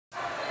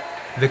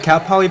The Cal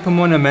Poly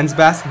Pomona men's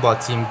basketball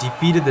team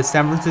defeated the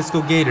San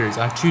Francisco Gators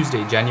on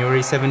Tuesday, January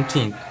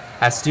 17th,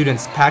 as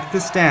students packed the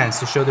stands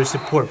to show their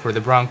support for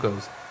the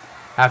Broncos.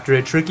 After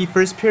a tricky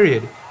first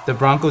period, the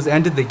Broncos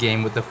ended the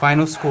game with the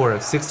final score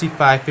of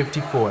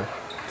 65-54,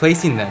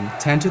 placing them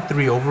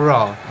 10-3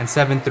 overall and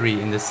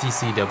 7-3 in the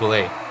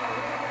CCAA.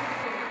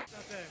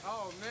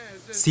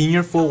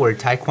 Senior forward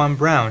Taekwon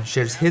Brown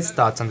shares his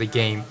thoughts on the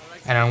game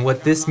and on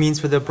what this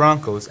means for the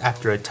Broncos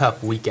after a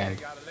tough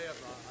weekend.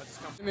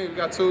 We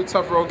got two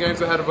tough road games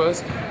ahead of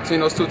us.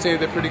 Between those two teams,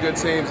 they're pretty good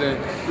teams, and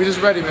we're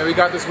just ready, man. We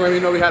got this win. We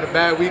know we had a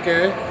bad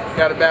weekend.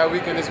 We had a bad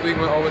weekend this week,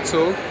 went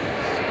 0-2.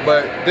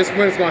 But this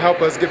win is going to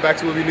help us get back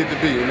to where we need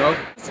to be, you know?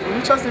 When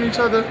we trust in each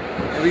other,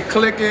 and we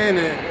click in,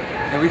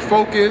 and we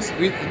focus,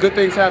 good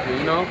things happen,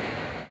 you know?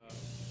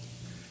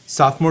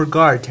 Sophomore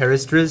guard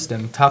Terrace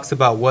Drisdom talks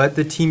about what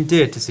the team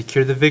did to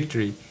secure the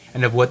victory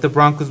and of what the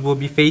Broncos will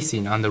be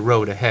facing on the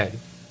road ahead.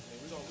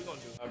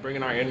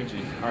 Bringing our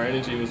energy. Our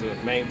energy was the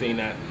main thing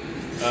that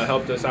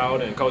helped us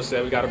out, and coach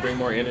said we got to bring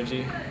more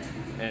energy.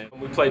 And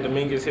we played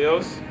Dominguez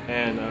Hills,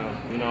 and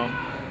you know,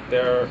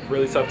 they're a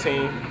really tough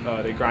team.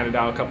 They grinded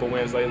out a couple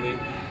wins lately,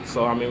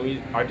 so I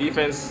mean, our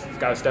defense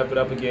got to step it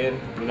up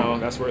again. You know,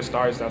 that's where it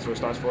starts. That's where it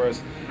starts for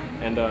us,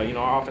 and you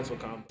know, our offense will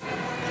come.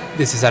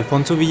 This is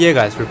Alfonso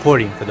Villegas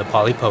reporting for the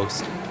Poly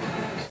Post.